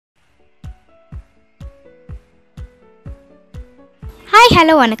Hi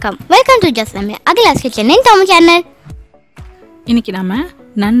hello வணக்கம், welcome to just Akila's kitchen in Tamil channel. இன்றைக்கி நம்ம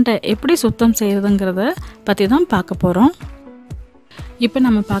நண்டை எப்படி சுத்தம் செய்கிறதுங்கிறத பற்றி தான் பார்க்க போகிறோம். இப்போ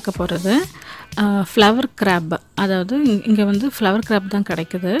நம்ம பார்க்க போகிறது ஃப்ளவர் கிராப். அதாவது இங்கே வந்து ஃப்ளவர் கிராப் தான்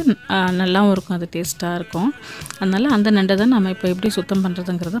கிடைக்குது. நல்லாவும் இருக்கும், அது டேஸ்ட்டாக இருக்கும். அதனால் அந்த நண்டை தான் நம்ம இப்போ எப்படி சுத்தம்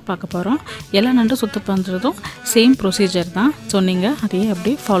பண்ணுறதுங்கிறத பார்க்க போகிறோம். எல்லா நண்டும் சுத்தம் பண்ணுறதும் சேம் ப்ரொசீஜர் தான். ஸோ நீங்கள் அதையே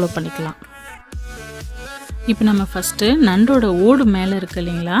அப்படியே ஃபாலோ பண்ணிக்கலாம். இப்போ நம்ம ஃபஸ்ட்டு நண்டோட ஓடு மேலே இருக்கு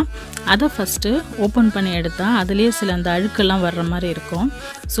இல்லைங்களா, அதை ஃபஸ்ட்டு ஓப்பன் பண்ணி எடுத்தால் அதுலேயே சில அந்த அழுக்கெல்லாம் வர்ற மாதிரி இருக்கும்.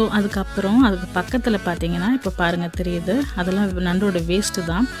 ஸோ அதுக்கப்புறம் அதுக்கு பக்கத்தில் பார்த்தீங்கன்னா இப்போ பாருங்கள் தெரியுது, அதெல்லாம் நண்டோட வேஸ்ட்டு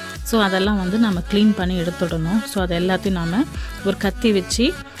தான். ஸோ அதெல்லாம் வந்து நம்ம க்ளீன் பண்ணி எடுத்துடணும். ஸோ அதை எல்லாத்தையும் நாம் ஒரு கத்தி வச்சு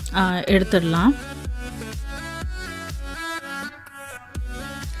எடுத்துடலாம்.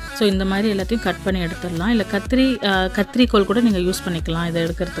 ஸோ இந்த மாதிரி எல்லாத்தையும் கட் பண்ணி எடுத்துடலாம். இல்லை கத்திரிக்கோல் கூட நீங்கள் யூஸ் பண்ணிக்கலாம் இதை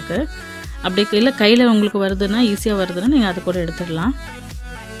எடுக்கிறதுக்கு. அப்படி இல்லை கையில் உங்களுக்கு வருதுன்னா, ஈஸியாக வருதுன்னா நீங்கள் அதை கூட எடுத்துடலாம்.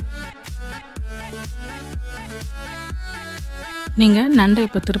 நீங்கள் நண்டை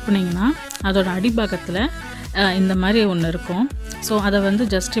இப்போ திருப்பினீங்கன்னா அதோட அடிபாகத்தில் இந்த மாதிரி ஒன்று இருக்கும். ஸோ அதை வந்து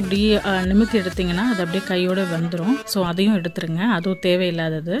ஜஸ்ட் இப்படி நிமித்தி எடுத்திங்கன்னா அது அப்படியே கையோடு வந்துடும். ஸோ அதையும் எடுத்துருங்க, அதுவும்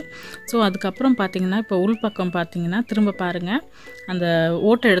தேவையில்லாதது. ஸோ அதுக்கப்புறம் பார்த்திங்கன்னா இப்போ உள்பக்கம் பார்த்திங்கன்னா திரும்ப பாருங்கள், அந்த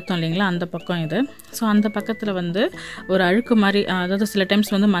ஓட்டை எடுத்தோம் இல்லைங்களா, அந்த பக்கம் இது. ஸோ அந்த பக்கத்தில் வந்து ஒரு அழுக்கு மாதிரி, அதாவது சில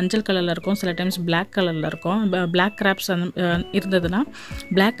டைம்ஸ் வந்து மஞ்சள் கலரில் இருக்கும், சில டைம்ஸ் பிளாக் கலரில் இருக்கும். பிளாக் கிராப்ஸ் இருந்ததுன்னா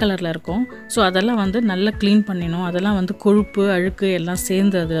பிளாக் கலரில் இருக்கும். ஸோ அதெல்லாம் வந்து நல்லா க்ளீன் பண்ணிடணும். அதெல்லாம் வந்து கொழுப்பு அழுக்கு எல்லாம்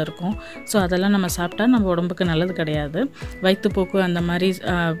சேர்ந்து அது இருக்கும். ஸோ அதெல்லாம் நம்ம சாப்பிட்டா நம்ம உடம்புக்கு நல்லது கிடையாது. வயிற்றுப்போக்கு அந்த மாதிரி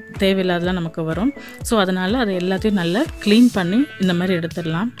தேவையில்லாதெல்லாம் நமக்கு வரும். ஸோ அதனால் அதை எல்லாத்தையும் நல்லா க்ளீன் பண்ணி இந்த மாதிரி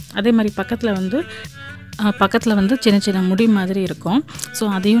எடுத்துடலாம். அதே மாதிரி பக்கத்தில் வந்து சின்ன சின்ன முடி மாதிரி இருக்கும். ஸோ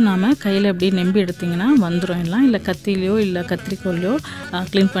அதையும் நாம் கையில் அப்படியே நெம்பி எடுத்திங்கன்னா வந்துடும் எல்லாம். இல்லை கத்திலையோ இல்லை கத்திரிக்கோலையோ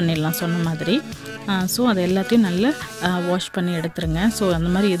க்ளீன் பண்ணிடலாம் சொன்ன மாதிரி. ஸோ அதை எல்லாத்தையும் நல்லா வாஷ் பண்ணி எடுத்துருங்க. ஸோ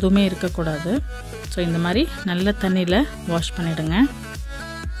அந்த மாதிரி எதுவுமே இருக்கக்கூடாது. ஸோ இந்த மாதிரி நல்ல தண்ணியில் வாஷ் பண்ணிவிடுங்க.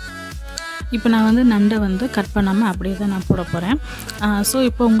 இப்போ நான் வந்து நண்டை வந்து கட் பண்ணாமல் அப்படியே தான் நான் போட போகிறேன். ஸோ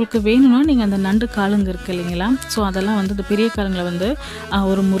இப்போ உங்களுக்கு வேணும்னா நீங்கள் அந்த நண்டு காலுங்க இருக்குது இல்லைங்களா, ஸோ அதெல்லாம் வந்து இந்த பெரிய காலுங்களை வந்து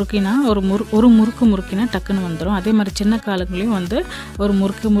ஒரு முறுக்கு முறுக்கினா டக்குன்னு வந்துடும். அதே மாதிரி சின்ன காலுங்களையும் வந்து ஒரு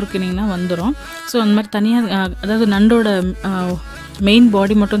முறுக்கினீங்கன்னா வந்துடும். ஸோ அந்த மாதிரி தனியாக, அதாவது நண்டோட மெயின்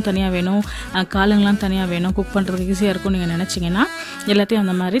பாடி மட்டும் தனியாக வேணும், காலுங்கெலாம் தனியாக வேணும், குக் பண்ணுறதுக்கு ஈஸியாக இருக்கும் நீங்கள் நினச்சிங்கன்னா எல்லாத்தையும்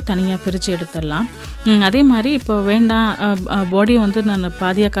அந்த மாதிரி தனியாக பிரித்து எடுத்துடலாம். அதே மாதிரி இப்போ வேண்டாம், பாடியை வந்து நான்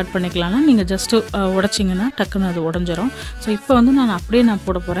பாதியாக கட் பண்ணிக்கலாம்னா நீங்கள் ஜஸ்ட்டு உடைச்சிங்கன்னா டக்குன்னு அது உடஞ்சிரும். ஸோ இப்போ வந்து நான் அப்படியே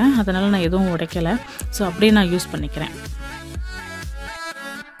போட போகிறேன், அதனால் நான் எதுவும் உடைக்கலை. ஸோ அப்படியே நான் யூஸ் பண்ணிக்கிறேன்.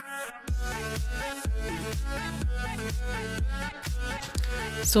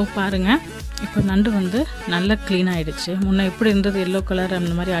 ஸோ பாருங்கள், இப்போ நண்டு வந்து நல்லா க்ளீன் ஆகிடுச்சு. முன்னே எப்படி இருந்தது, எல்லோ கலர்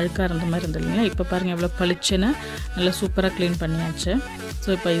அந்த மாதிரி அழுக்காக இருந்த மாதிரி இருந்தது இல்லைங்களா, இப்போ பாருங்கள் எவ்வளோ பளிச்சுன்னு நல்லா சூப்பராக க்ளீன் பண்ணியாச்சு. ஸோ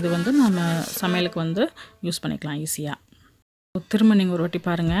இப்போ இது வந்து நம்ம சமையலுக்கு வந்து யூஸ் பண்ணிக்கலாம் ஈஸியாக. திரும்ப நீங்கள் ஒரு வாட்டி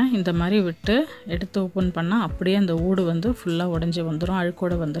பாருங்கள், இந்த மாதிரி விட்டு எடுத்து ஓப்பன் பண்ணால் அப்படியே அந்த ஓடு வந்து ஃபுல்லாக உடஞ்சி வந்துடும்,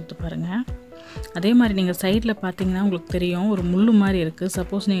 அழுக்கோடு வந்துடுது பாருங்கள். அதே மாதிரி நீங்கள் சைடில் பார்த்தீங்கன்னா உங்களுக்கு தெரியும் ஒரு முள் மாதிரி இருக்குது.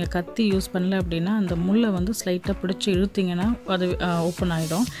 சப்போஸ் நீங்கள் கத்தி யூஸ் பண்ணல அப்படின்னா அந்த முள்ளை வந்து ஸ்லைட்டாக பிடிச்சி இழுத்திங்கன்னா அது ஓப்பன்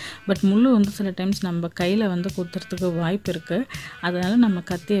ஆகிடும். பட் முள் வந்து சில டைம்ஸ் நம்ம கையில் வந்து குத்துறதுக்கு வாய்ப்பு இருக்குது. அதனால் நம்ம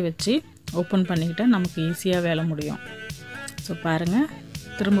கத்தியை வச்சு ஓப்பன் பண்ணிக்கிட்டால் நமக்கு ஈஸியாக வேலை முடியும். ஸோ பாருங்கள்,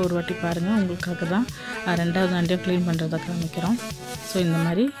 திரும்ப ஒரு வாட்டி பாருங்கள், உங்களுக்காக தான் ரெண்டாவது நண்டையும் க்ளீன் பண்ணுறதை காமிக்கிறோம். ஸோ இந்த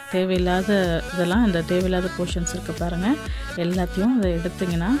மாதிரி தேவையில்லாத இதெல்லாம், இந்த தேவையில்லாத போர்ஷன்ஸ் இருக்குது பாருங்கள், எல்லாத்தையும் அதை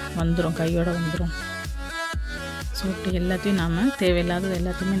எடுத்திங்கன்னா வந்துடும், கையோடு வந்துடும். ஸோ இப்படி எல்லாத்தையும் நாம் தேவையில்லாதது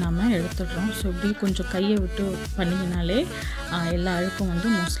எல்லாத்தையுமே நாம் எடுத்துடுறோம். ஸோ இப்படி கொஞ்சம் கையை விட்டு பண்ணிங்கனாலே எல்லா அழுக்கும் வந்து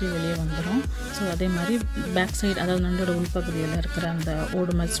மோஸ்ட்லி வெளியே வந்துடும். ஸோ அதே மாதிரி பேக் சைடு, அதாவது நண்டோட உள்பகுதியில் இருக்கிற அந்த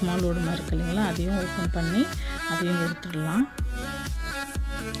ஓடு மாதிரி, ஸ்மால் ஓடு மாதிரி இருக்குது இல்லைங்களா, அதையும் ஓப்பன் பண்ணி அதையும் எடுத்துடலாம்.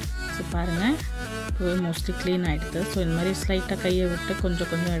 ஸோ பாருங்கள், இப்போவே மோஸ்ட்லி க்ளீன் ஆகிடுது. ஸோ இந்த மாதிரி ஸ்லைட்டாக கையை விட்டு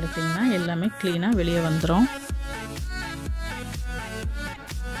கொஞ்சம் எடுத்திங்கன்னா எல்லாமே க்ளீனாக வெளியே வந்துடும்.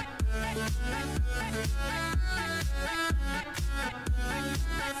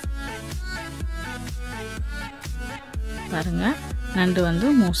 பாருங்கள், நண்டு வந்து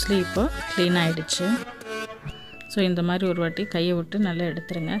மோஸ்ட்லி இப்போ க்ளீன் ஆகிடுச்சு. ஸோ இந்த மாதிரி ஒரு வாட்டி கையை விட்டு நல்லா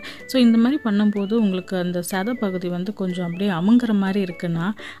எடுத்துருங்க. ஸோ இந்த மாதிரி பண்ணும்போது உங்களுக்கு அந்த சதை பகுதி வந்து கொஞ்சம் அப்படியே அமுங்குற மாதிரி இருக்குன்னா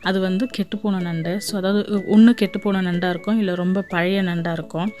அது வந்து கெட்டுப்போன நண்டு. ஸோ அதாவது ஒன்று கெட்டுப்போன நண்டாக இருக்கும், இல்லை ரொம்ப பழைய நண்டாக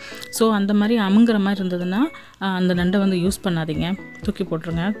இருக்கும். ஸோ அந்த மாதிரி அமுங்குற மாதிரி இருந்ததுன்னா அந்த நண்டை வந்து யூஸ் பண்ணாதீங்க, தூக்கி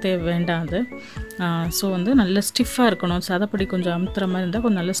போட்டுருங்க, வேண்டாம் அது. ஸோ வந்து நல்ல ஸ்டிஃபாக இருக்கணும், சதைப்படி கொஞ்சம் அமுத்துற மாதிரி இருந்தால்,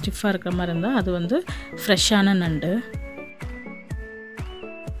 கொஞ்சம் நல்ல ஸ்டிஃபாக இருக்கிற மாதிரி இருந்தால் அது வந்து ஃப்ரெஷ்ஷான நண்டு.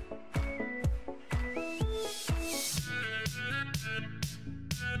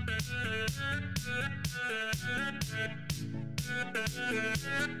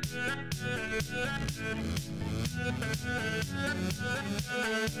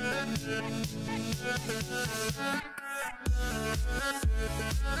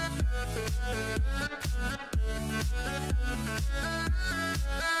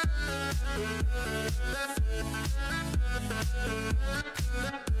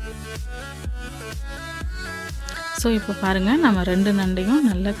 ஸோ இப்போ பாருங்கள், நம்ம 2 நண்டையும்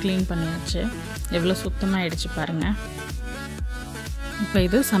நல்லா க்ளீன் பண்ணியாச்சு. எவ்வளோ சுத்தமாகிடுச்சு பாருங்கள். இப்போ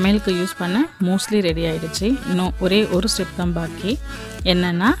இது சமையலுக்கு யூஸ் பண்ண மோஸ்ட்லி ரெடி ஆகிடுச்சு. இன்னும் ஒரே ஒரு ஸ்டெப் தான் பாக்கி.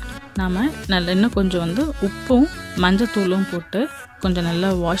 என்னென்னா, நாம் இன்னும் கொஞ்சம் வந்து உப்பும் மஞ்சத்தூளும் போட்டு கொஞ்சம் நல்லா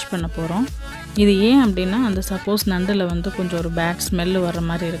வாஷ் பண்ண போகிறோம். இது ஏன் அப்படின்னா, அந்த சப்போஸ் நண்டில் வந்து கொஞ்சம் ஒரு பேட் ஸ்மெல்லு வர்ற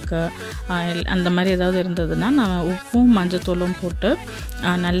மாதிரி இருக்குது, அந்த மாதிரி ஏதாவது இருந்ததுன்னா நம்ம உப்பும் மஞ்சத்தூளும் போட்டு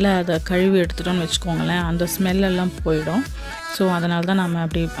நல்லா அதை கழுவி எடுத்துட்டோன்னு வச்சுக்கோங்களேன், அந்த ஸ்மெல்லெல்லாம் போயிடும். ஸோ அதனால தான் நம்ம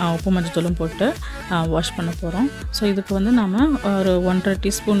அப்படி உப்பு மஞ்சத்தூளும் போட்டு வாஷ் பண்ண போகிறோம். ஸோ இதுக்கு வந்து நம்ம ஒரு 1.5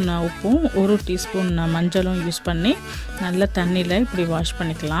 டீஸ்பூன் உப்பும் 1 டீஸ்பூன் மஞ்சளும் யூஸ் பண்ணி நல்லா தண்ணியில் இப்படி வாஷ்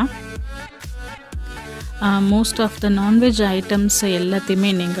பண்ணிக்கலாம். Most of the non veg items எல்லாத்தையுமே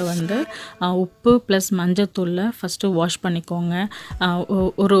நீங்கள் வந்து உப்பு ப்ளஸ் மஞ்சத்தூளில் ஃபஸ்ட்டு வாஷ் பண்ணிக்கோங்க.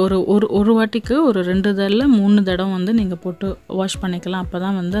 ஒரு ஒரு ஒரு ஒரு வாட்டிக்கு ஒரு 2 தடவை 3 தடவை வந்து நீங்கள் போட்டு வாஷ் பண்ணிக்கலாம். அப்போ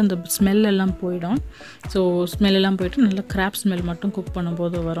தான் வந்து அந்த ஸ்மெல் எல்லாம் போயிடும். ஸோ ஸ்மெல்லாம் போயிட்டு நல்லா கிராப் ஸ்மெல் மட்டும் குக்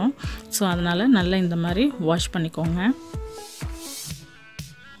பண்ணும்போது வரும். ஸோ அதனால் நல்லா இந்த மாதிரி வாஷ் பண்ணிக்கோங்க.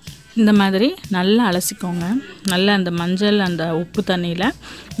 இந்த மாதிரி நல்லா அலசிக்கோங்க. நல்லா அந்த மஞ்சள் அந்த உப்பு தண்ணியில்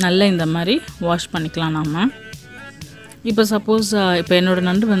நல்லா இந்த மாதிரி வாஷ் பண்ணிக்கலாம் நாம். இப்போ சப்போஸ் இப்போ என்னோடய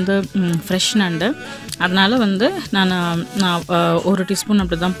நண்டு வந்து ஃப்ரெஷ் நண்டு, அதனால் வந்து நான் 1 டீஸ்பூன்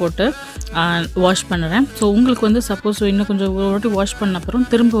அப்படி தான் போட்டு வாஷ் பண்ணுறேன். ஸோ உங்களுக்கு வந்து சப்போஸ் இன்னும் கொஞ்சம் ஒரு வாட்டி வாஷ் பண்ண அப்புறம்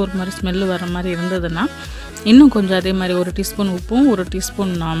திரும்ப ஒரு மாதிரி ஸ்மெல்லு வர மாதிரி இருந்ததுன்னா இன்னும் கொஞ்சம் அதே மாதிரி 1 டீஸ்பூன் உப்பும் 1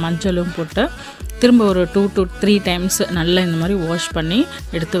 டீஸ்பூன் மஞ்சளும் போட்டு திரும்ப ஒரு 2 to 3 டைம்ஸ் நல்லா இந்த மாதிரி வாஷ் பண்ணி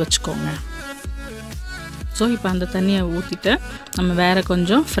எடுத்து வச்சுக்கோங்க. ஸோ இப்போ அந்த தண்ணியை ஊற்றிட்டு நம்ம வேறு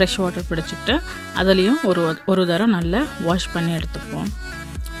கொஞ்சம் ஃப்ரெஷ் வாட்டர் பிடிச்சிட்டு அதுலேயும் ஒரு தடவை நல்லா வாஷ் பண்ணி எடுத்துப்போம்.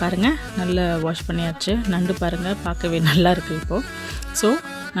 பாருங்கள், நல்லா வாஷ் பண்ணியாச்சு. நண்டு பாருங்கள், பார்க்கவே நல்லா இருக்குது இப்போது. ஸோ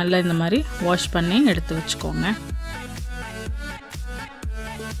நல்லா இந்த மாதிரி வாஷ் பண்ணி எடுத்து வச்சுக்கோங்க.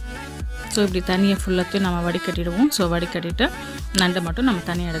 ஸோ இப்படி தண்ணியை ஃபுல்லாத்தையும் நம்ம வடிகட்டிடுவோம். ஸோ வடிகட்டிட்டு நண்டை மட்டும் நம்ம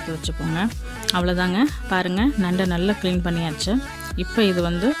தனியாக எடுத்து வச்சுப்போங்க. அவ்வளோதாங்க. பாருங்கள், நண்டை நல்லா க்ளீன் பண்ணியாச்சு. இப்போ இது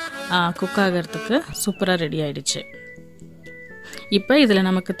வந்து குக் ஆகிறதுக்கு சூப்பராக ரெடி ஆகிடுச்சு. இப்போ இதில்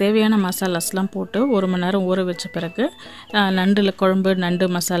நமக்கு தேவையான மசாலாஸ்லாம் போட்டு 1 மணி நேரம் ஊற வச்ச பிறகு நண்டில் குழம்பு, நண்டு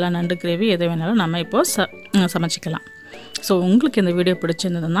மசாலா, நண்டு கிரேவி எதை வேணாலும் நம்ம இப்போது சமைச்சிக்கலாம். ஸோ உங்களுக்கு இந்த வீடியோ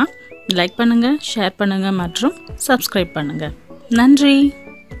பிடிச்சிருந்ததுன்னா லைக் பண்ணுங்கள், ஷேர் பண்ணுங்கள் மற்றும் சப்ஸ்கிரைப் பண்ணுங்கள். நன்றி.